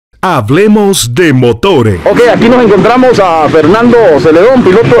Hablemos de motores. Ok, aquí nos encontramos a Fernando Zeledón,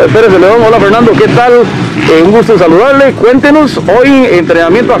 piloto de Pérez Zeledón. Hola Fernando, ¿qué tal? Un gusto saludarle. Cuéntenos, hoy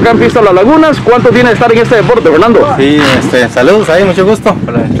entrenamiento acá en Pista Las Lagunas. ¿Cuánto tiene de estar en este deporte, Fernando? Sí, saludos ahí, mucho gusto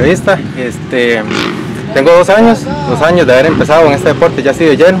por la entrevista. Tengo 2 años de haber empezado en este deporte, ya ha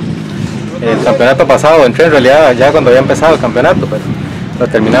sido lleno. El campeonato pasado entré en realidad ya cuando había empezado el campeonato, pero lo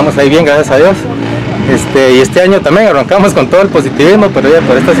terminamos ahí bien, gracias a Dios. Y este año también arrancamos con todo el positivismo, pero ya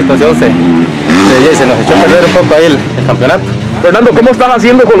por esta situación se nos echó a perder un poco ahí el campeonato. Fernando, ¿cómo estás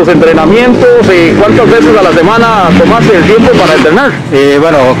haciendo con los entrenamientos? ¿Cuántas veces a la semana tomaste el tiempo para entrenar?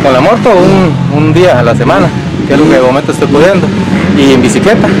 Bueno, con la moto un día a la semana, que es lo que de momento estoy pudiendo. Y en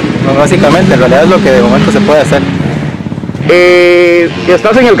bicicleta, básicamente, en realidad es lo que de momento se puede hacer.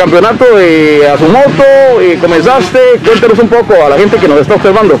 Estás en el campeonato de Azumoto, comenzaste, cuéntanos un poco a la gente que nos está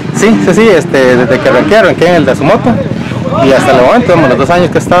observando. Sí, desde que arranqué en el de Azumoto y hasta el momento, los 2 años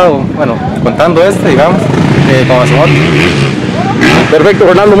que he estado, bueno, contando digamos, con Azumoto. Perfecto,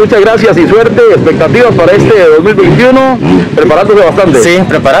 Fernando, muchas gracias y suerte. Expectativas para este 2021, preparándose bastante. Sí,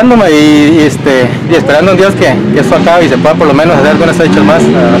 preparándome y esperando en Dios que esto acabe y se pueda por lo menos hacer algunas fechas más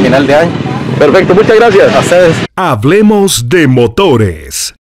a final de año. Perfecto, muchas gracias. A ustedes. Hablemos de motores.